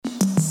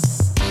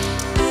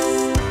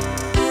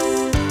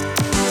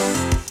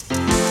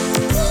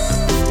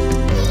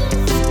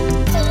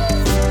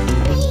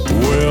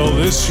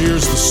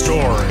here's the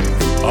story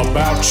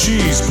about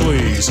Cheeze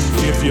Pleeze.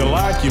 If you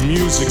like your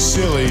music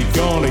silly,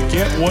 gonna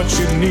get what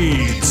you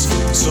need.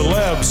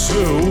 Celebs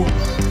who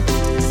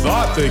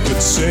thought they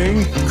could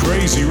sing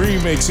crazy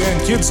remakes and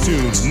kids'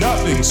 tunes.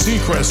 Nothing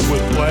Seacrest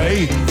would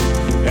play.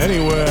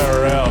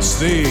 Anywhere else,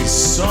 these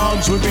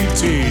songs would be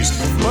teased.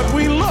 But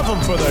we love them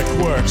for their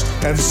quirks,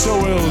 and so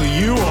will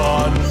you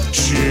on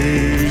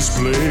Cheeze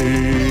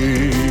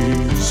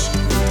Pleeze.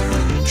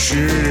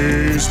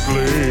 Cheeze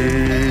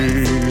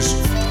Pleeze.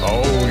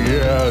 Oh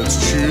yeah, it's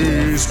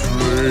Cheeze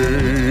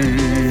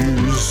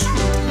Pleeze.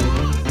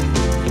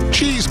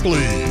 Cheeze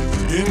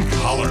Pleeze in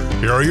color.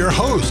 Here are your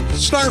hosts,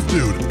 Snarf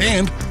Dude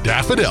and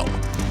Daffodil.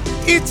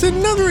 It's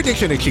another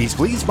edition of Cheeze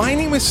Pleeze. My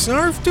name is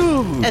Snarf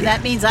Dude. And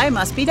that means I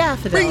must be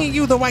Daffodil. Bringing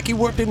you the wacky,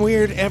 warped, and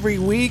weird every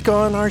week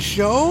on our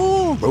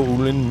show.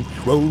 Rolling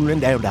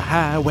down the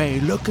highway,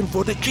 looking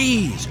for the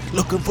cheese.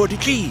 Looking for the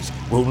cheese.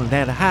 Rolling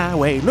down the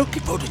highway,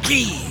 looking for the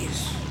cheese.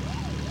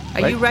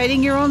 Are you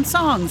writing your own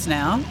songs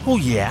now? Oh,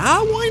 yeah?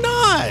 Why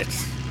not?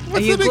 Are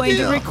you going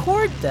to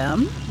record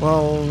them?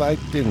 Well, I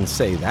didn't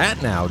say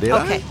that now, did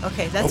I?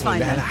 Okay, that's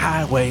fine. Rolling down the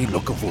highway,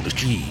 looking for the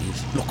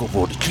cheese. Looking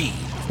for the cheese.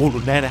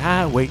 Rolling down the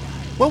highway.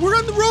 Well, we're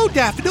on the road,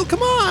 Daffodil.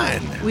 Come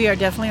on. We are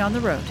definitely on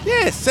the road.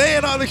 Yes, say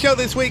it on the show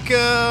this week.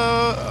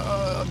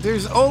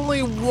 There's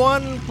only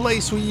one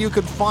place where you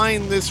could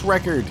find this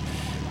record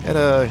at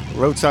a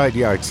roadside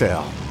yard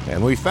sale,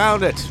 and we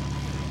found it.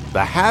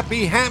 The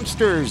Happy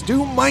Hamsters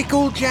do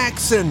Michael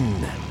Jackson.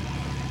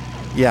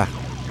 Yeah,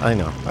 I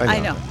know.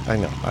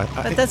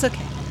 But that's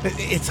okay.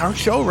 It's our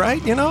show,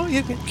 right? You know,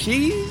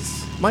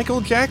 Cheese, Michael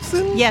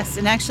Jackson. Yes,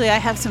 and actually I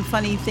have some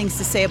funny things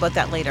to say about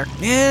that later.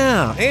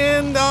 Yeah,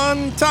 and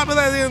on top of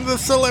that, the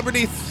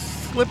celebrity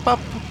slip-up.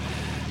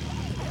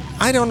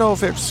 I don't know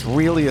if it's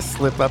really a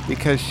slip-up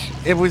because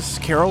it was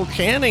Carol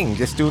Channing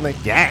just doing the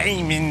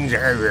diamonds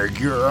are a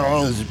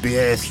girl's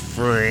best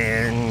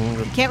friend.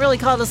 You can't really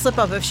call it a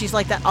slip-up if she's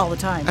like that all the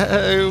time.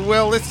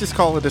 Well, let's just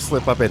call it a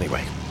slip-up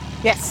anyway.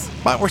 Yes.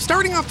 But we're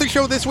starting off the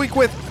show this week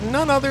with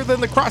none other than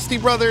the Krusty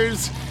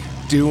Brothers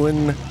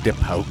doing the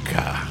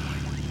polka.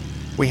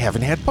 We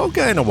haven't had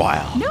polka in a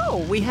while.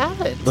 No, we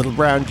haven't. Little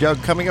Brown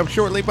Jug coming up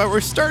shortly, but we're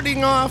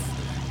starting off.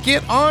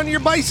 Get on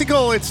your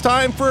bicycle. It's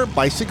time for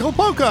Bicycle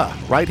Polka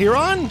right here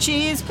on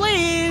Cheeze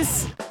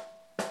Pleeze.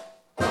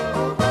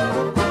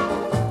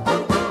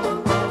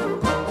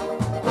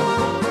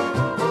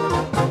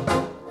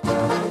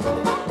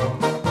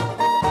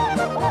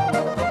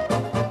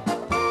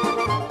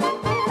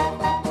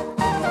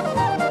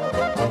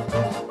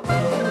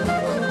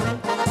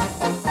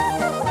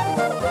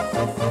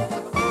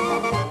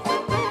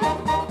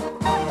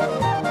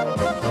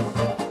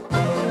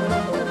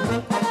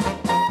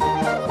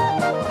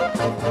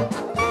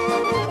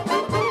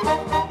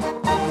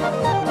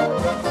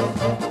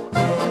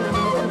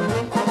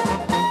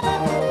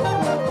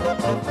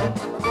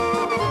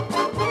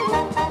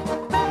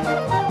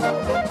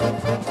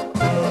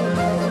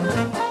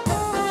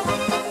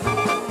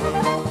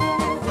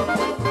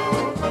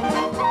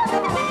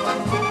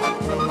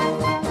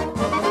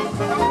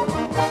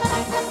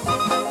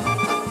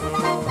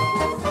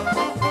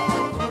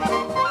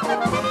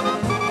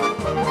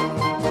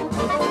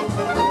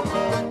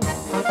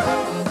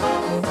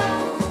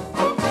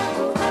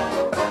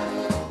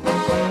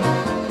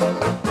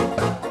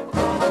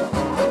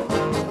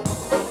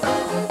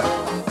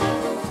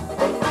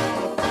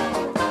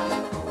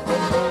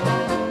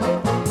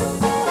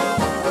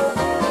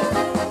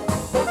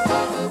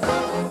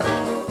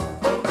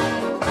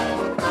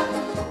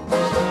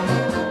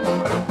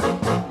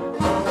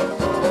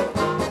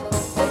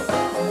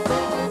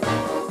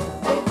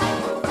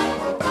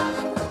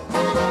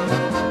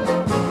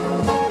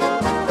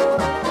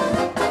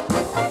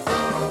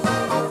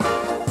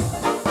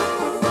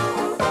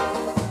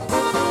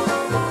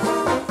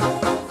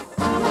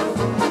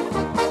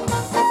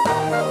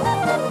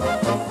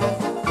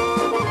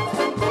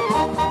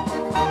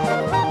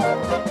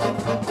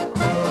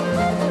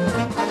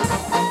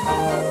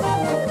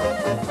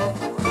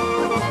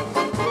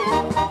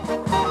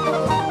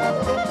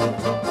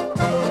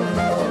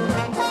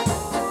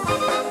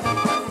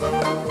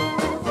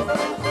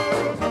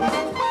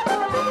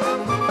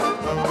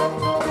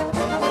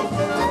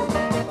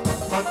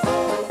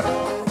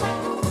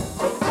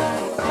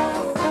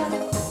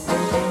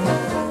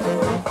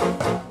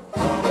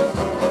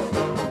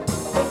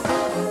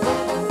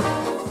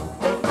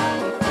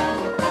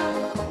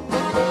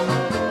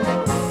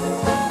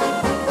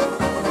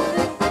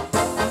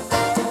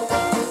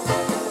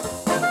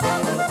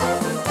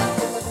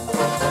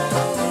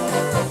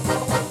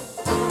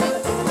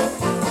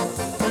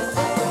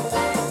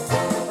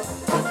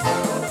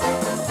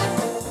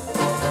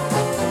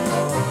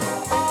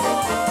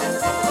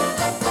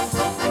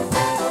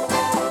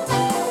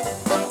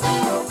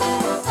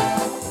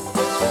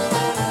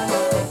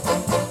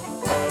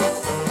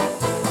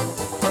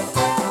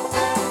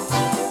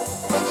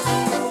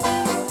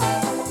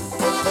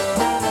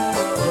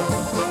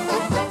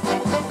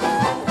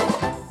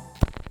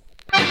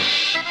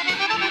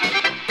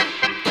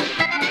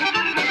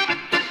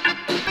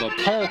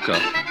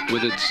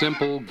 with its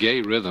simple,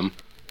 gay rhythm,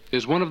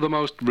 is one of the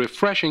most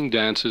refreshing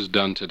dances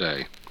done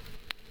today.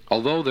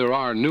 Although there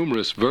are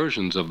numerous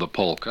versions of the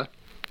polka,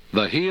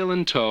 the heel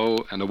and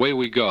toe and away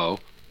we go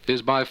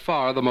is by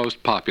far the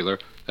most popular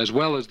as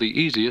well as the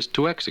easiest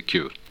to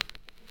execute.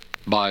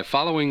 By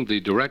following the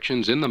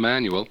directions in the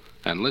manual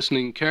and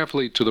listening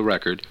carefully to the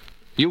record,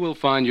 you will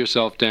find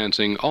yourself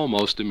dancing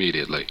almost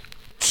immediately.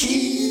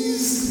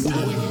 Cheeze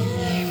Pleeze.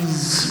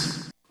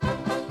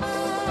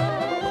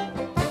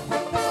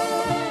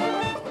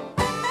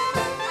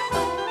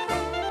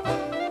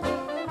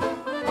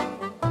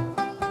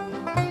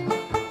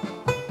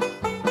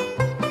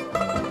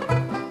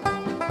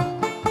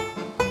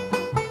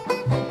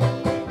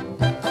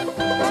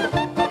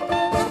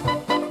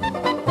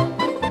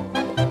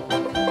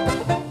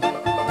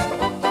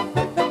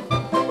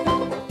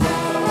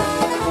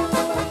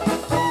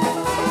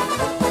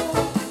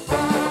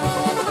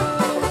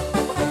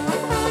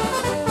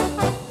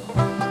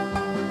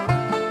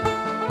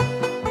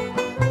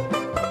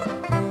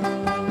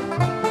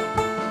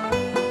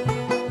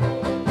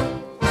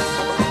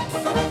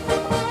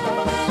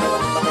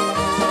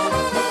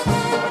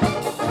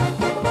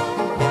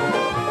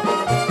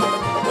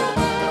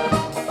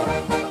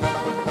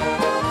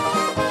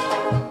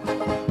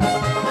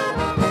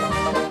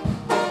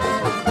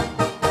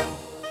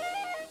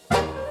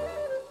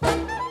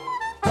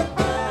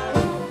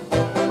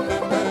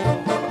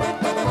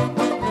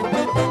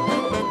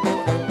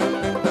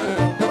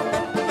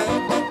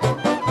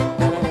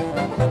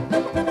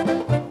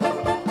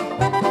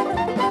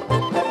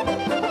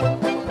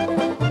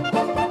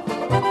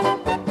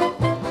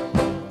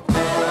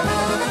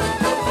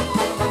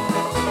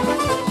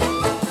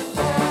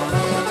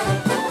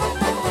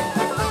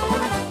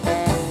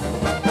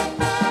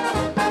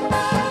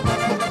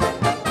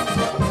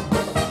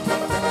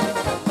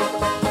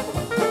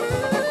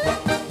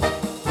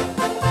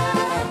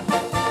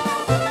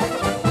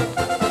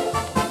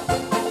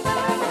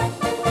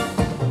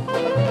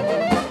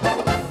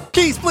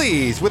 Cheeze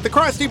Pleeze with the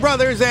Krusty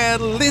Brothers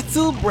and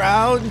Little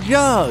Brown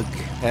Jug.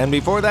 And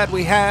before that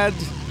we had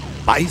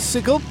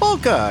Bicycle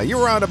Polka. You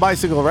were on a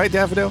bicycle, right,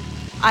 Daffodil?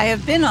 I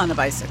have been on a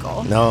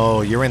bicycle.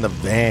 No, you're in the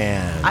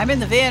van. I'm in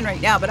the van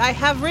right now, but I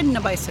have ridden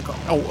a bicycle.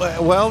 Oh,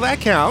 well,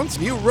 that counts.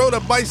 You rode a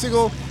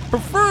bicycle,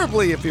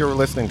 preferably if you're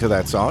listening to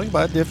that song,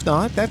 but if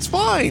not, that's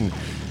fine.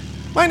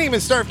 My name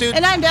is Snarf Dude.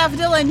 And I'm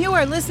Daffodil, and you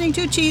are listening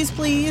to Cheeze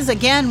Pleeze.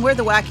 Again, we're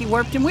the wacky,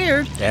 warped, and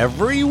weird.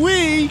 Every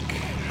week.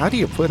 How do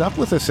you put up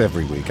with us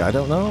every week? I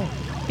don't know.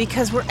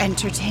 Because we're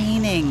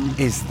entertaining.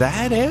 Is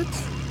that it?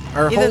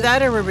 Our Either whole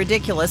that or we're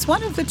ridiculous.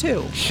 One of the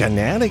two.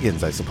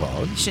 shenanigans, I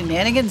suppose.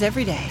 Shenanigans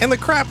every day. And the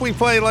crap we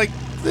play like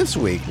this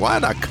week.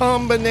 What a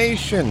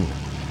combination.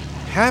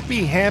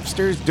 Happy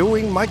hamsters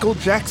doing Michael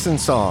Jackson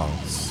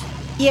songs.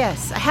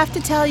 Yes, I have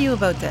to tell you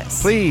about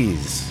this.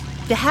 Please.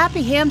 The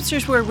Happy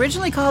Hamsters were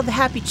originally called the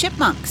Happy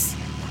Chipmunks.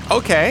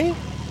 Okay.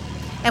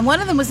 And one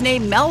of them was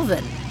named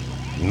Melvin.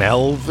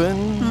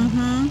 Melvin?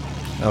 Mm-hmm.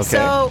 Okay.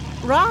 So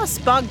Ross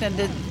Bogdan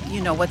did,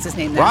 what's his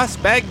name there? Ross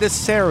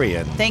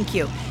Bagdasarian. Thank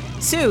you.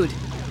 Sued.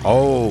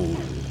 Oh.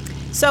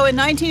 So in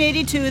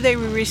 1982, they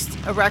released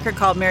a record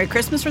called Merry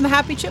Christmas from the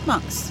Happy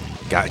Chipmunks.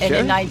 Gotcha. And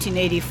in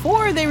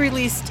 1984, they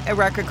released a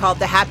record called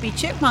The Happy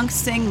Chipmunks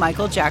Sing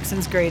Michael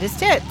Jackson's Greatest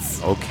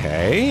Hits.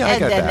 Okay, I got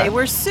that. And then they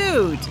were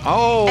sued.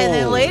 Oh. And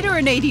then later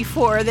in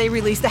 84, they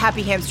released The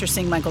Happy Hamsters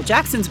Sing Michael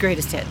Jackson's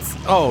Greatest Hits.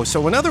 Oh,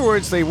 so in other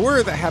words, they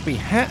were the happy,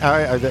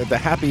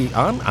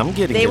 I'm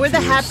getting They were the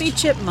confused. Happy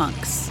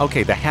Chipmunks.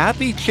 Okay, the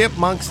Happy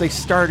Chipmunks they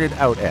started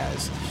out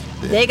as.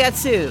 They got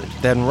sued.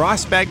 Then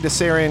Ross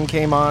Bagdasarian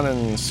came on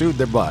and sued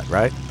their butt,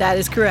 right? That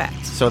is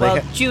correct.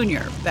 So Junior,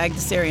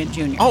 Bagdasarian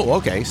Jr. Oh,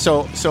 okay.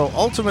 So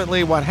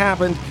ultimately what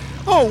happened,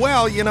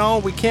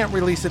 we can't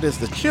release it as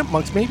the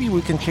Chipmunks. Maybe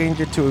we can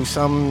change it to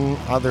some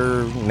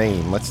other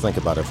name. Let's think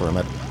about it for a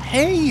minute.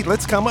 Hey,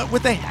 let's come up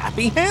with the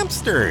Happy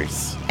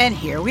Hamsters. And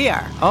here we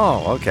are.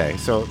 Oh, okay.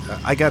 So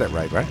I got it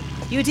right?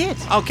 You did.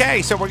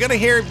 Okay, so we're going to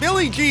hear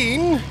Billie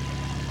Jean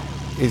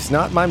is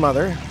not my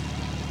mother.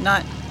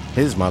 Not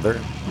His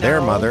mother, their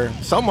No. mother,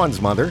 someone's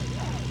mother.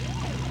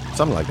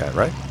 Something like that,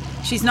 right?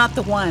 She's not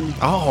the one.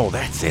 Oh,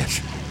 that's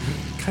it.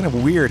 Kind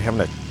of weird having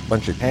a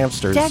bunch of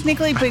hamsters.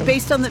 Technically, but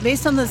based on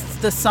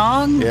the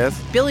song,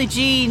 Yes. Billie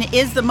Jean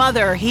is the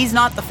mother. He's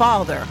not the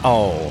father.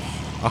 Oh.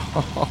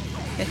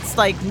 It's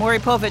like Maury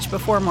Povich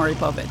before Maury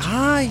Povich.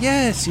 Ah,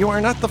 yes, you are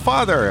not the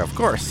father, of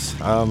course.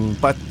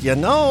 But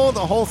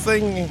the whole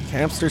thing,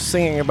 hamsters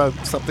singing about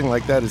something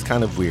like that is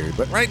kind of weird.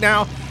 But right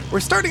now, we're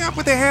starting off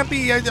with the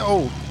happy,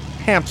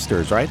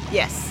 hamsters, right?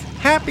 Yes.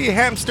 Happy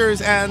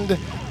hamsters and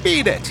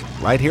Beat It.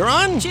 Right here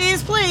on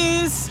Cheeze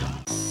Pleeze.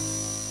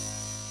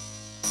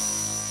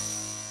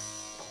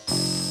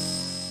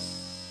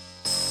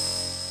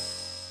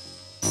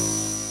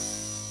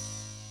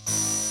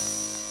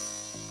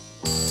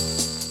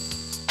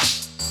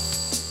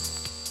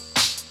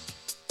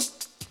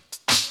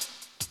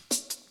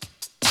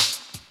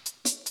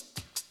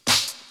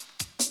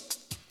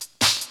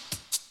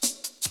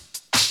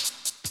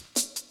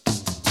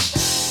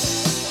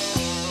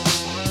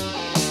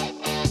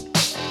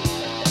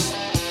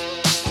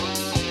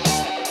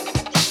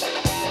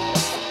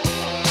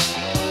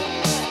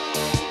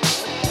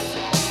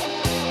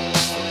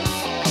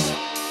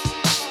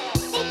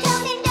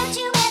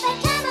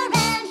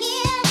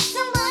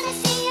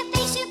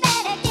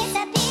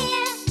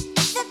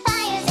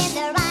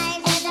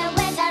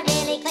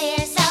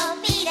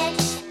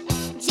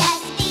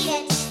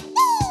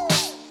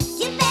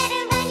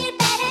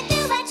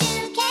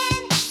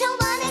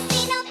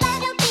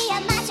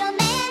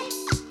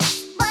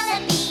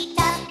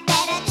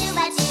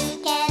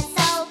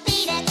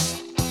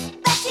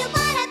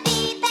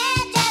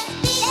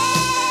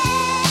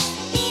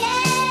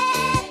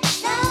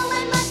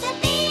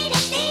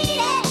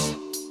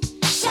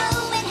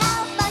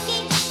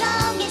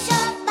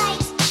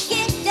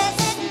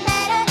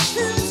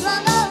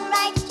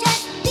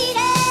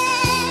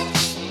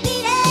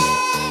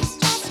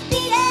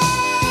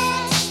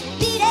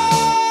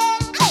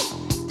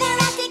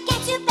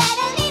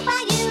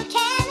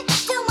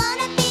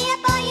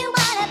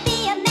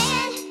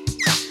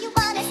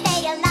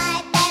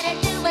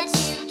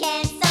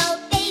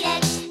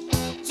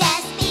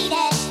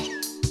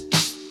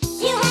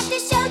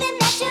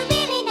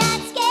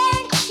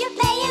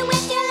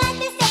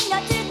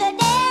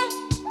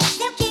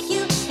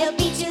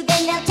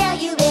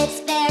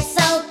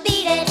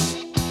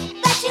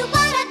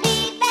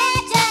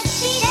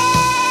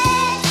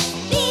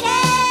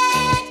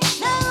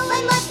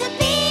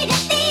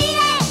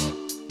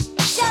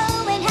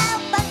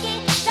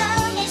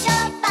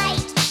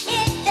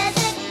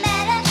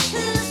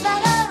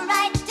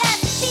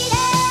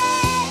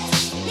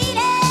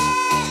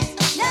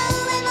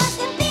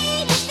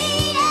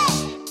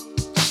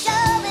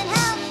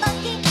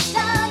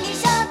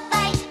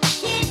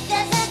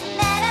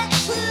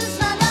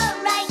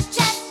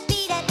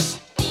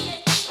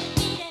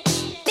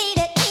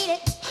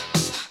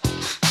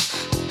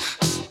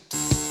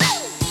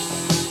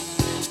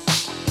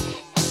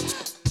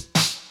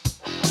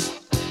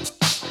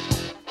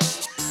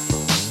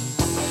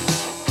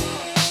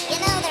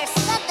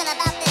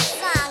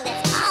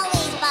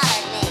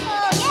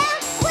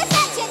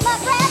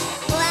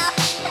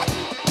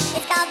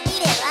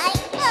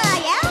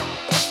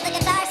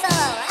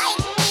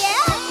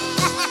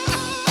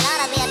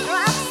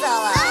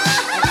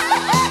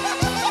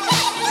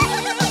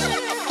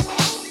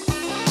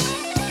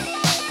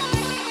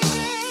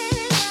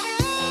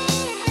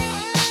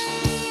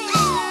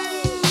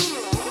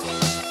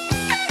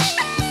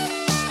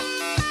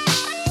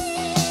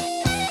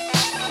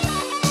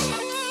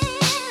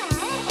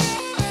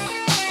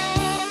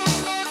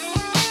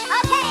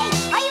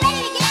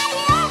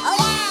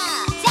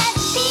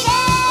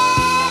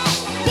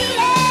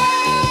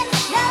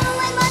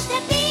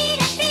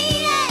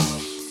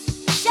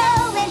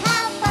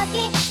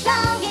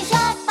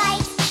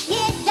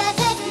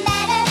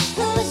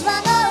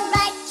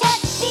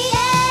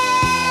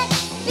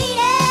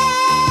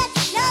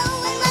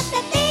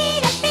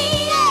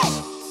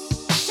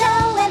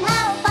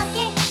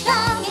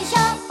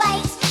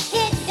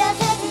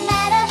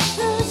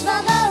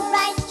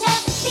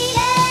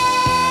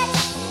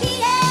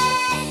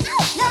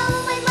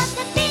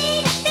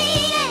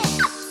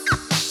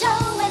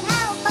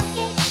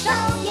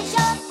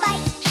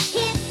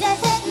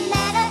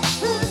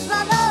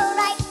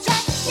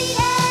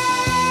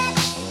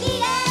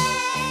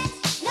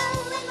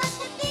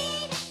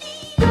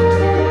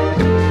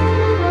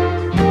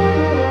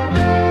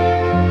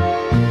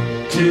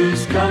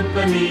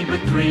 company, but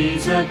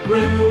three's a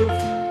groove.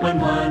 When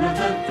one of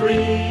the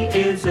three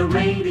is a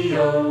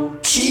radio.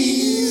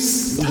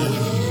 Cheeze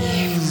Pleeze.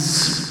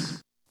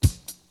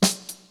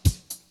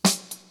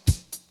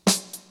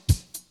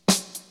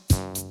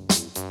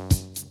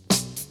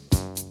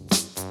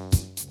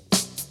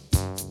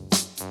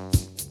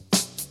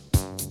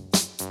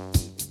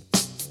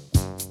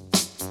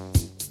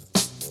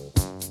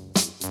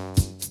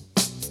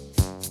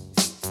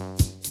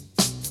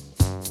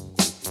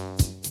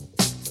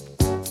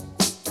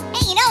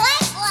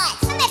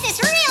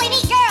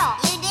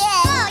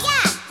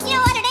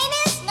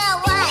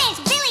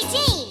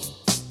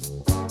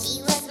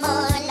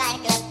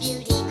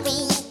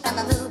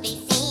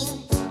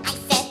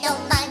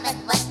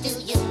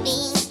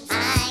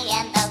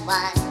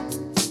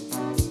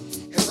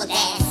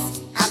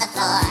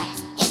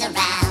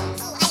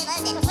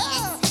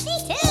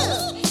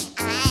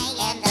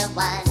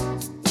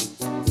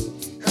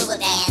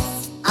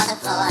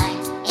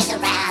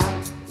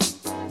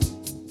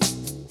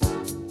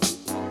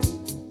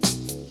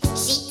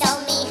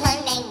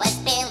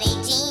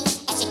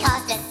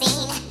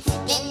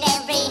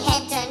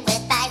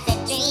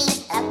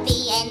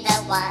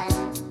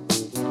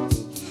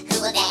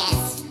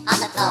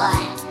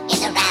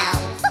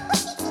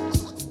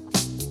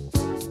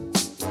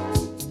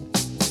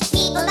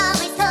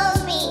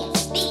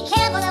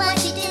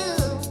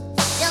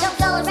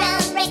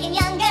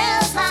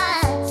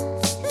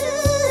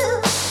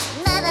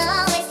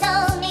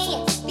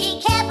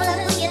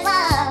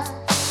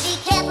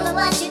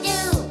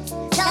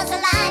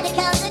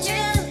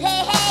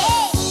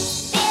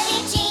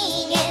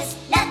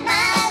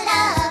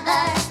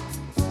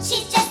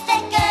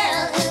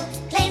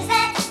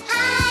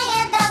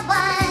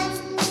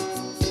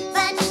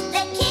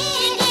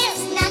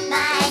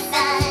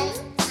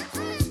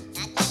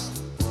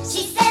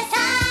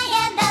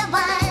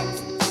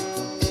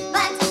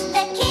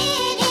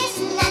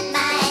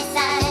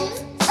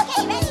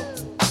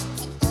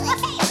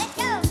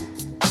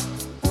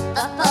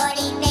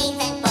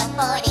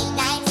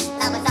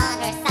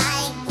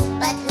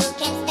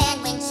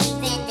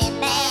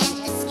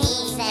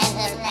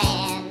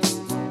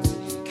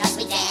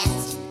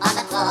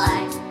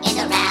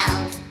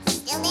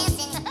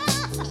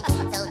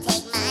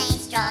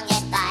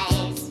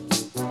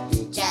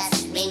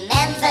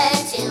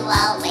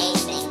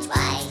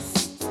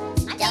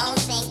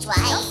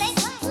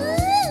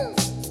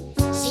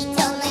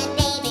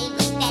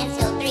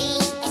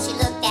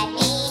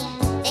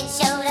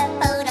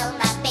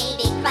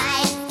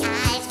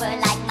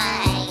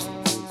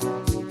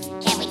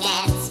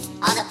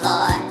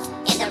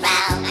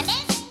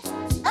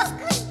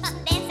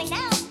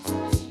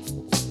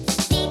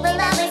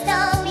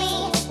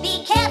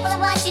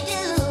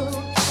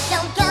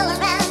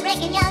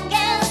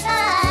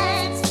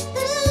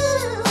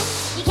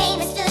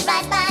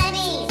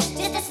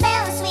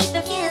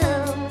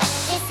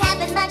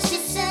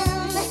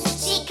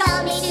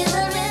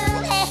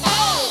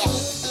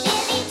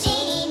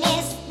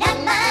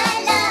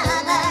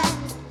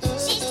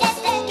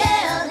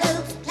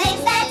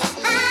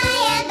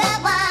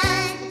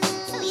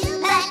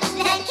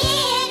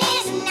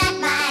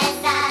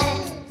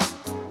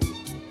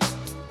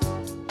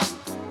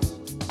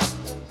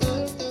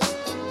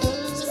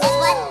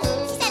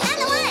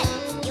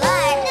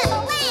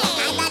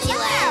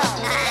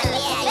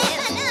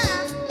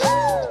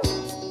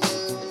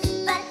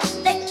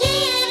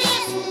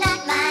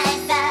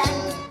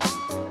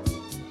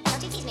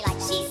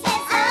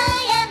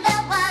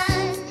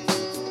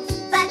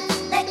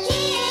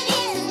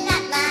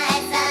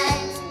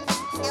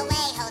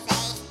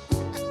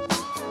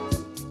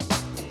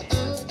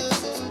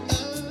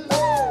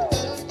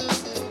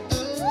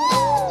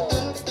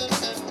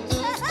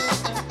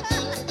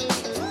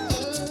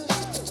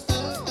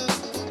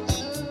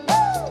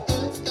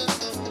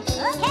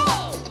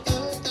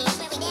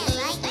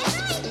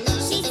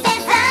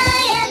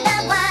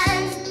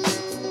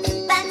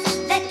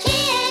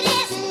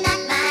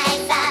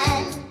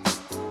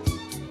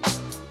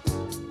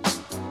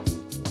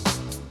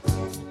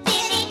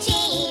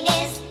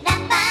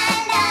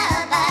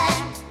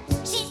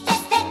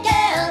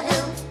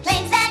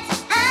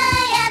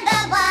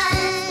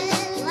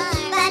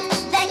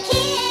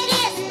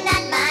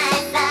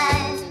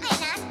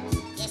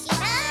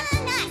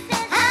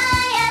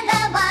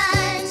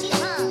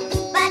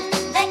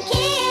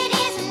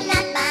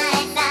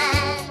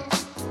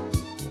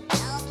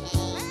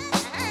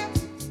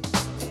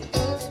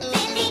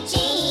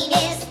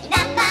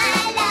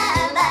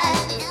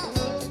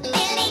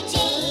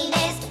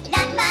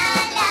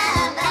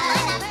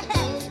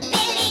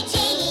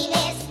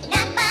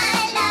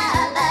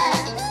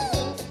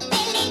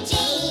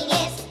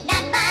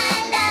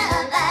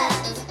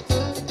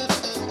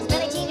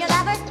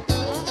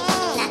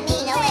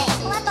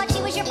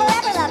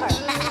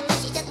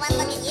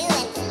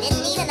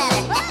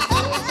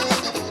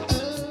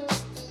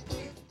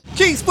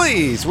 Cheeze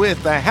Pleeze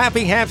with the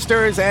Happy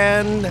Hamsters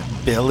and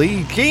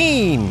Billie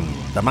Jean.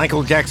 The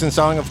Michael Jackson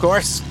song, of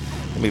course.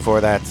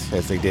 Before that,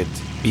 as they did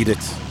Beat It,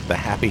 the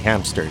Happy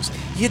Hamsters.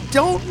 You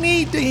don't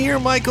need to hear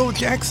Michael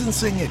Jackson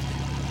sing it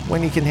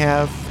when you can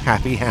have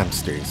happy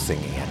hamsters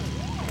singing it.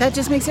 That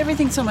just makes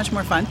everything so much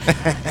more fun.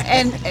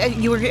 And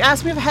you were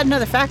asking me if I had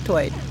another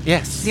factoid.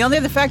 Yes. The only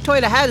other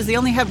factoid I had is they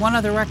only had one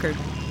other record.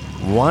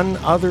 One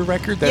other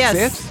record?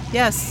 That's it?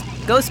 Yes.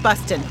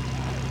 Ghostbustin'.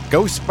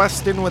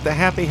 Ghostbustin' with the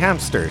Happy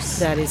Hamsters.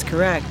 That is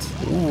correct.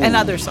 Ooh. And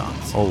other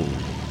songs. Oh.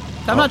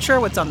 I'm not sure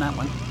what's on that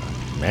one.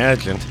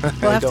 Imagine.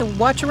 We'll have to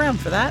watch around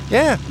for that.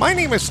 Yeah. My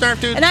name is Snarf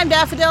Dude. And I'm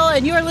Daffodil,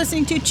 and you are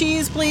listening to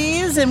Cheeze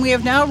Pleeze, and we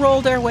have now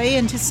rolled our way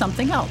into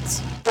something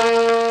else.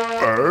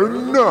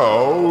 And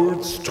now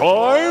it's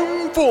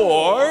time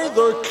for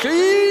the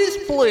Cheeze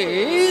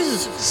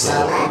Pleeze.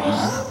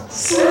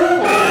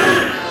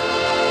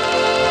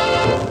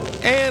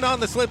 And on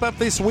the slip up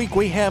this week,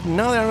 we have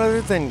none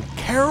other than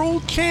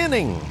Carol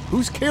Channing.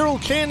 Who's Carol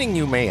Channing,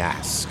 you may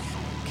ask?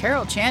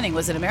 Carol Channing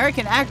was an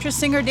American actress,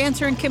 singer,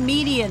 dancer, and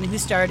comedian who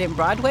starred in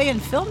Broadway and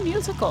film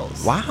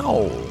musicals.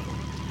 Wow.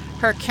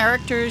 Her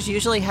characters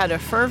usually had a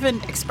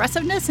fervent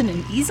expressiveness and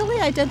an easily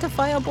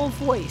identifiable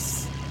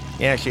voice.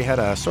 Yeah, she had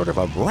a sort of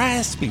a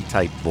raspy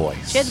type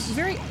voice. She had a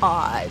very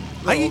odd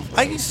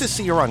I used to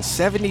see her on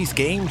 70s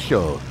game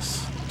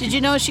shows. Did you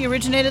know she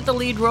originated the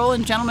lead role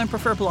in Gentlemen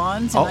Prefer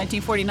Blondes in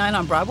 1949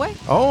 on Broadway?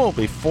 Oh,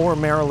 before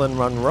Marilyn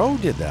Monroe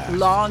did that.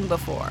 Long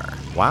before.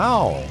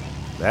 Wow.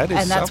 That is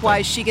And that's something.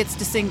 why she gets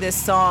to sing this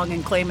song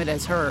and claim it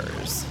as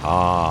hers.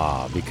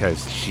 Ah,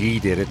 because she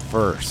did it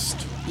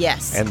first.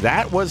 Yes. And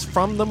that was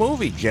from the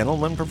movie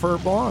Gentlemen Prefer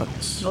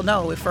Blondes. Well,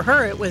 no, for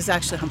her, it was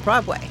actually on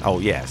Broadway. Oh,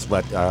 yes,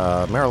 but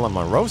Marilyn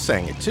Monroe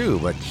sang it too,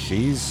 but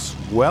she's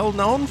well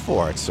known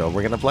for it, so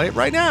we're going to play it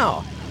right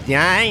now.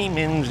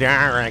 Diamonds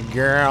are a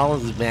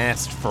girl's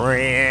best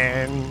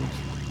friend.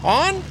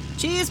 On?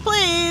 Cheeze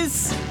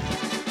Pleeze!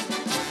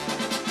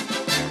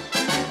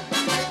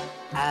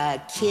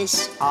 A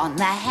kiss on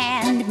the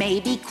hand may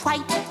be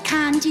quite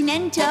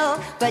continental,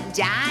 but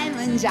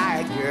diamonds are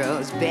a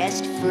girl's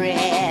best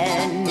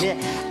friend.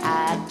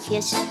 A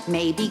kiss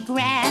may be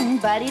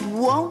grand, but it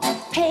won't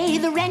pay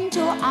the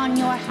rental on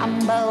your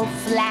humble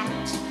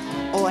flat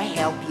or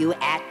help you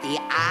at the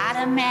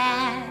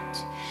automat.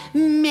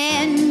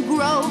 Men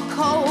grow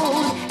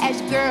cold as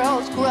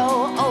girls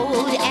grow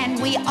old, and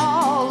we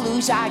all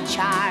lose our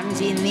charms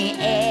in the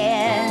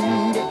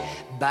end.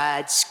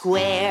 But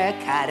square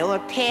cut or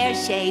pear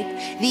shape,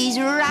 these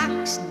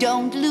rocks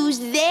don't lose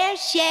their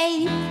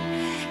shape.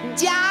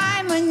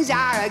 Diamonds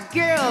are a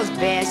girl's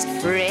best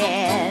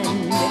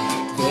friend.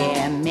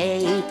 There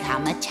may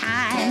come a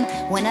time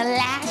when a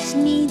lass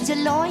needs a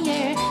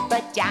lawyer,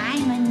 but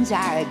diamonds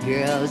are a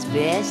girl's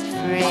best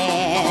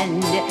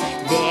friend.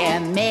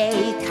 There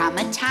may come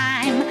a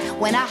time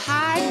when a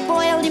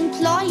hard-boiled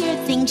employer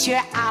thinks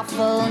you're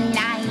awful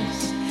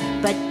nice,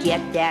 but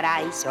get that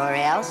ice or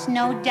else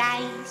no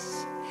dice.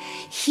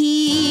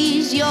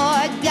 He's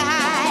your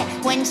guy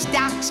when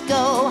stocks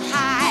go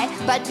high,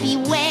 but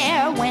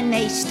beware when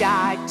they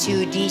start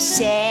to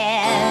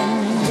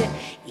descend.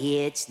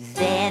 It's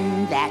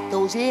then that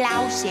those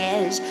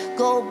louses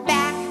go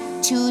back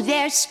to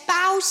their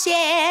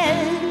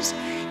spouses.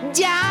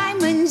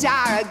 Diamonds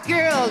are a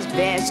girl's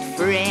best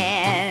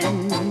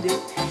friend.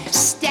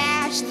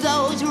 Stash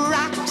those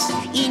rocks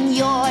in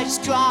your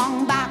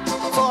strong box,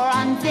 for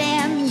on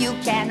them you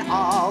can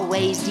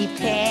always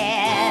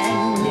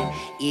depend.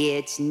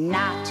 It's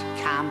not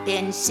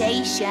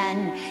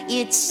compensation,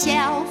 it's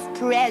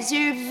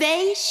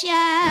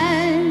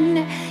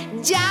self-preservation.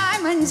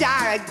 Diamonds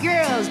are a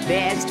girl's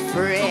best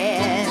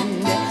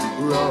friend.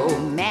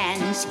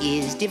 Romance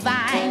is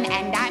divine,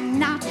 and I'm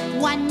not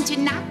one to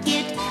knock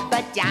it,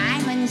 but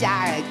diamonds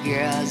are a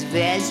girl's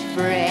best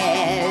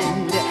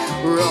friend.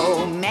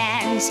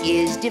 Romance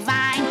is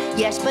divine,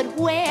 yes, but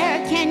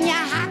where can you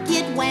hock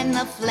it when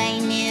the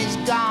flame is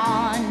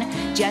gone?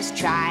 Just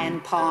try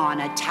and pawn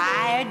a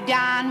tired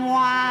Don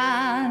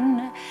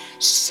Juan.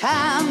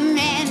 Some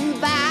men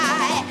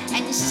buy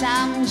and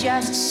some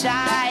just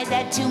sigh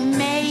that to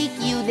make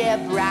you their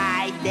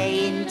bride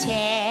they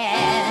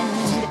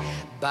intend.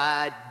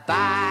 But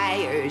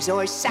buyers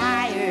or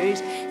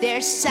sires,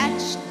 they're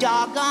such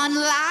doggone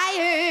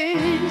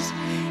liars.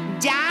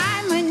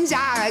 Diamonds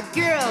are a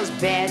girl's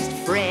best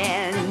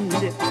friend.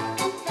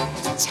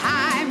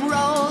 Time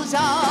rolls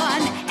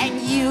on and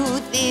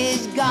youth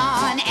is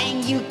gone,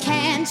 and you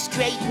can't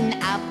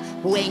straighten up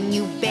when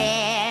you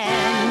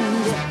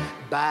bend.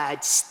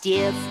 But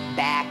stiff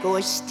back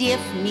or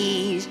stiff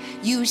knees,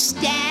 you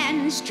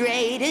stand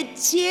straight at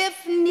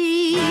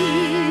Tiffany's.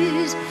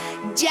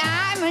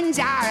 Diamonds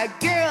are a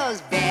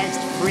girl's best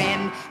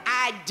friend.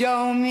 I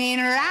don't mean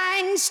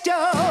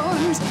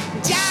rhinestones.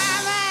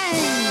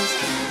 Diamonds,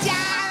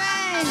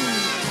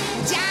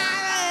 diamonds,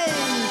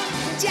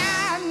 diamonds,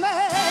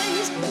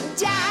 diamonds,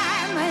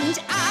 diamonds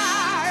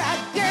are a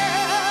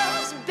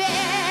girl's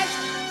best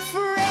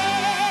friend.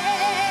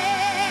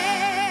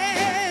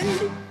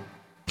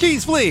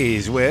 Cheeze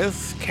Pleeze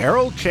with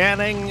Carol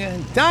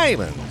Channing.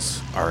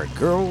 Diamonds are a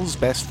girl's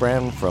best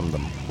friend from the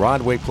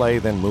Broadway play,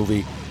 then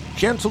movie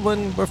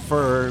Gentlemen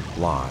Prefer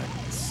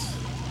Blondes.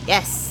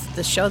 Yes,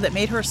 the show that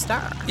made her a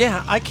star.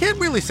 Yeah, I can't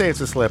really say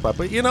it's a slip-up,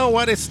 but you know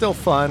what? It's still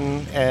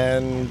fun,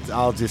 and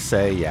I'll just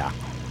say, yeah,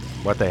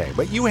 what the heck.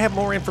 But you have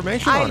more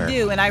information on her. I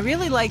do, and I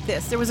really like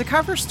this. There was a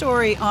cover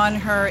story on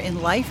her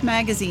in Life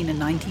magazine in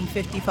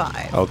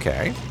 1955.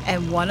 Okay.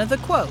 And one of the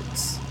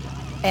quotes,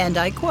 and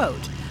I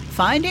quote,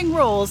 "Finding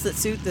roles that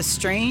suit the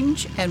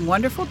strange and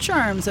wonderful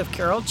charms of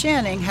Carol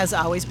Channing has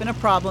always been a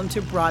problem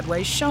to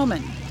Broadway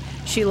showmen.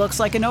 She looks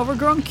like an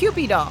overgrown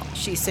Cupid doll.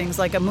 She sings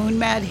like a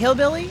moon-mad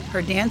hillbilly.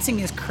 Her dancing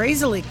is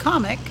crazily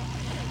comic.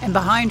 And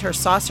behind her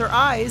saucer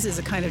eyes is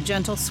a kind of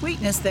gentle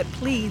sweetness that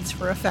pleads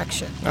for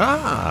affection."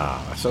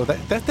 So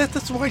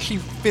that's why she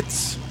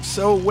fits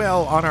so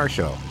well on our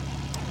show.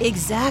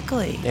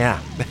 Exactly. Yeah,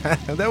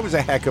 that was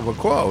a heck of a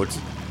quote.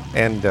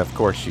 And, of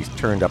course, she's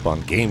turned up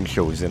on game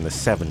shows in the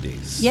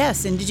 70s.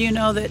 Yes, and did you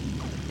know that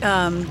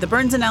the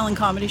Burns and Allen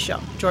comedy show,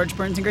 George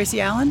Burns and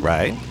Gracie Allen?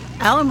 Right.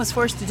 Allen was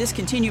forced to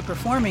discontinue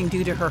performing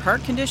due to her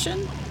heart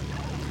condition.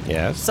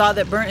 Yes. Saw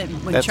that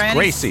That's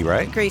Gracie,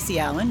 right? Gracie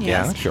Allen,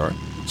 yes. Yeah, sure.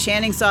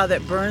 Channing saw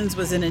that Burns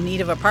was in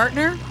need of a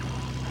partner,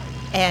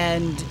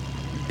 and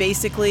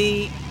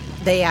basically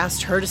they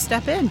asked her to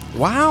step in.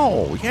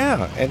 Wow,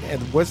 yeah.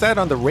 And was that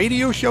on the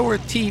radio show or a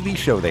TV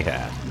show they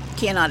had?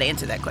 Cannot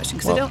answer that question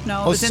because I don't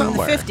know. It was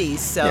somewhere. in the 50s,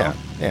 so...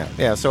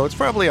 Yeah. So it's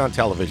probably on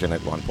television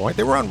at one point.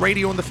 They were on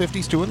radio in the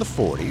 50s, too, in the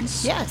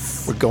 40s.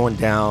 Yes. We're going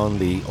down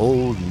the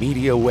old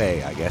media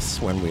way, I guess,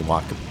 when we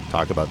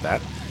talk about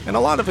that. And a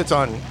lot of it's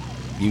on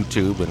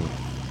YouTube and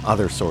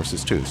other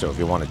sources, too. So if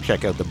you want to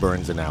check out the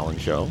Burns and Allen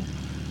show,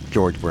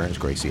 George Burns,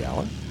 Gracie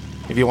Allen.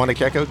 If you want to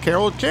check out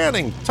Carol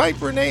Channing, type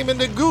her name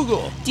into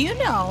Google. Do you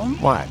know...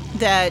 What?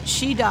 That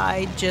she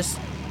died just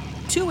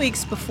 2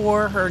 weeks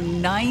before her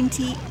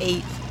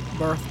 98th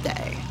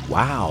birthday.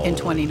 Wow. In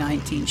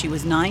 2019. She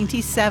was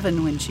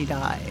 97 when she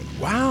died.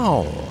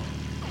 Wow.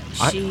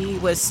 She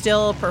was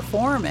still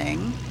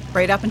performing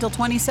right up until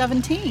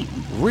 2017.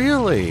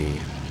 Really?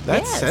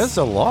 That Yes. says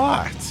a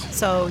lot.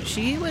 So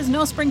she was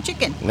no spring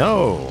chicken.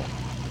 No.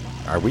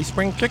 Are we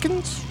spring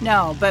chickens?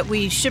 No, but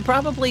we should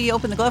probably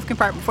open the glove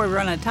compartment before we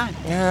run out of time.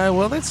 Yeah,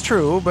 well, that's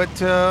true,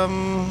 but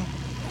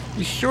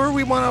you sure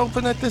we want to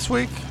open it this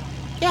week?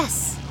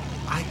 Yes.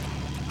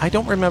 I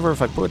don't remember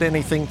if I put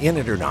anything in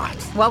it or not.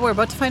 Well, we're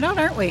about to find out,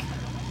 aren't we?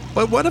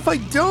 But what if I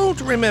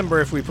don't remember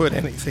if we put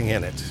anything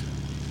in it?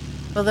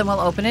 Well, then we'll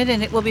open it,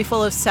 and it will be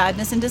full of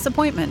sadness and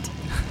disappointment.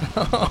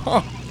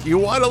 You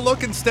want to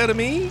look instead of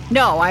me?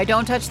 No, I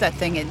don't touch that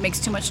thing. It makes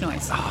too much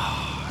noise.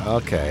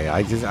 Okay,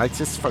 I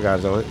just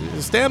forgot.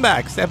 Stand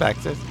back. Get back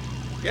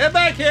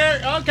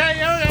here. Okay,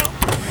 here we go.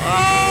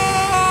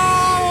 Oh!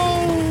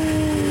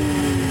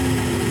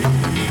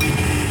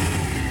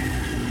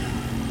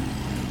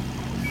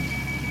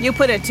 You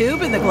put a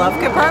tube in the glove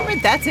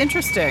compartment? That's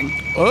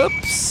interesting.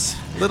 Oops.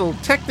 Little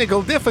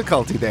technical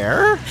difficulty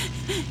there.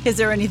 Is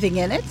there anything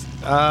in it?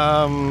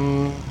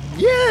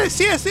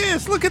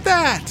 Yes. Look at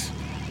that.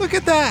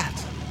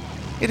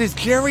 It is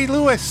Jerry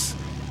Lewis.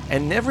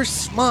 And Never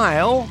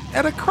Smile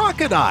at a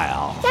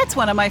Crocodile. That's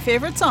one of my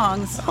favorite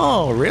songs.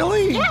 Oh,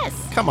 really? Yes.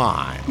 Come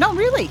on. No,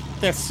 really.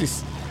 That's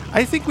just...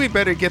 I think we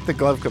better get the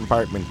glove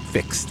compartment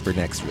fixed for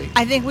next week.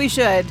 I think we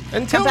should.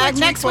 Until Come back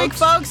next next week,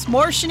 folks.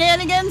 More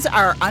shenanigans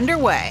are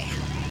underway.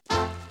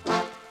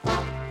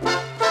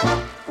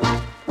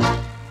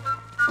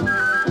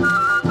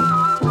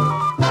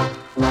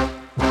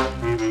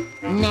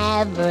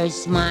 Never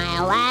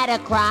smile at a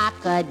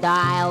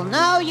crocodile.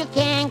 No, you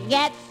can't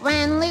get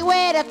friendly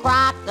with a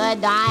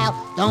crocodile.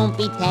 Don't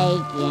be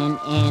taken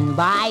in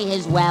by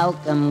his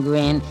welcome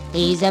grin.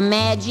 He's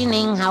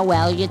imagining how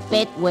well you'd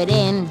fit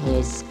within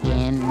his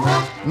skin.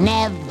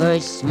 Never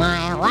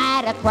smile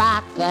at a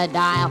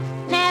crocodile.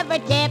 Never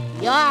tip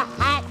your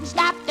hat and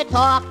stop to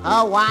talk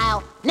a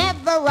while.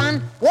 Never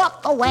run,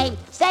 walk away,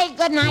 say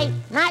goodnight,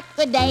 not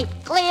good day.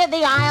 Clear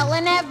the aisle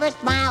and never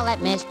smile at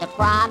Mr.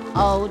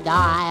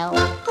 Crocodile.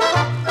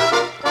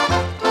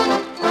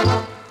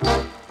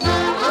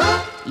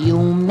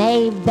 You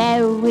may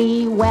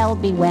very well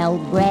be well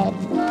bred,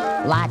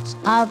 lots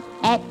of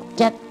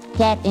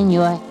etiquette in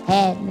your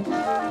head,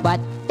 but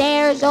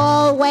there's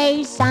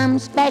always some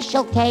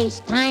special case,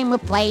 time or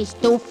place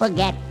to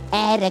forget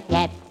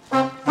etiquette.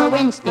 For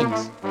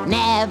instance,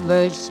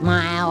 never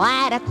smile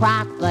at a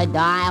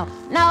crocodile.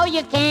 No,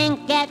 you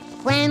can't get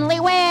friendly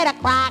with a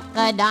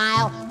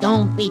crocodile.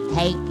 Don't be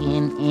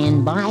taken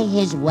in by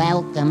his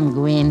welcome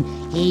grin.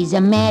 He's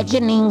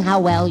imagining how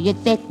well you'd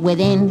fit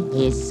within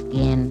his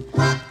skin.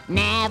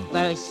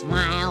 Never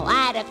smile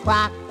at a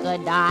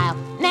crocodile.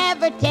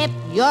 Never tip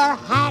your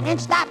hat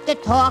and stop to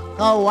talk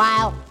a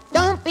while.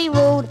 Don't be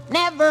rude,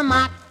 never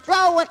mock.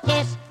 Throw a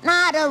kiss,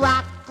 not a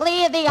rock.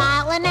 Clear the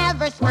aisle and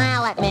never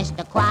smile at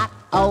Mr.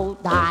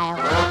 Crocodile.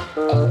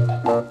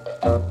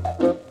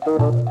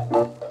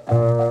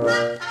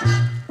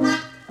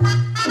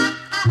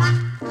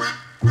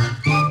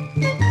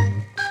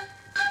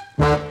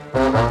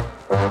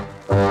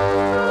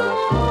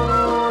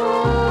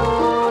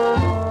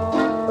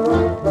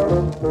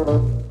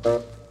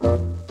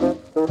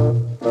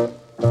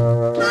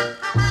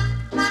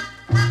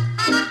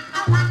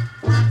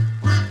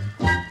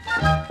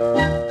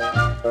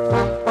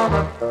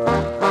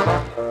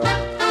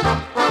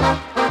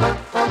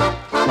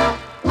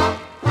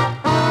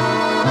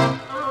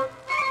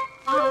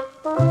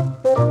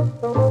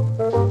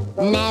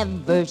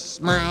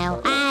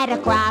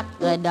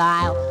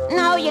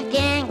 know you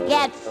can't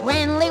get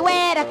friendly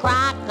with a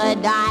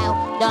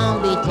crocodile.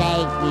 Don't be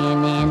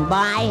taken in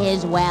by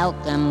his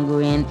welcome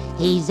grin.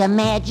 He's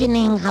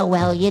imagining how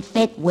well you'd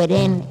fit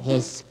within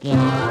his skin.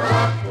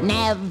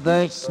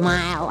 Never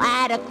smile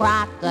at a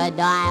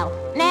crocodile.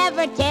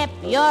 Never tip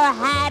your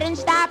hat and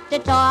stop to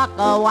talk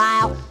a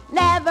while.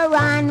 Never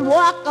run,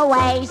 walk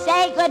away,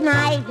 say good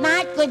night,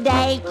 not good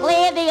day.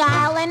 Clear the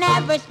aisle and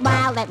never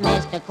smile at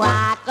Mr.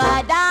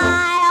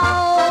 Crocodile.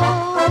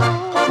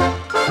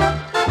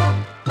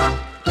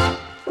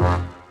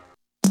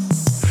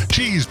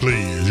 Cheeze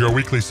Pleeze, your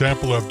weekly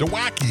sample of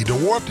wacky,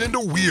 warped into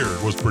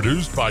weird, was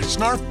produced by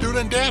Snarf Dude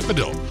and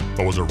Daffodil,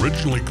 but was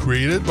originally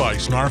created by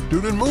Snarf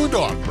Dude and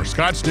Moondog for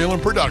Scottsdale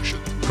and Production.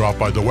 Drop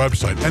by the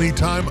website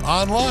anytime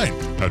online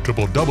at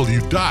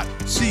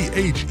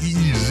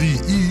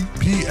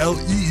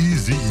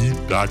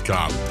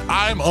www.cheezepleeze.com.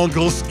 I'm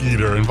Uncle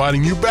Skeeter,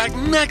 inviting you back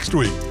next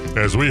week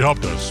as we help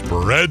to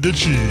spread the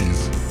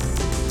cheese.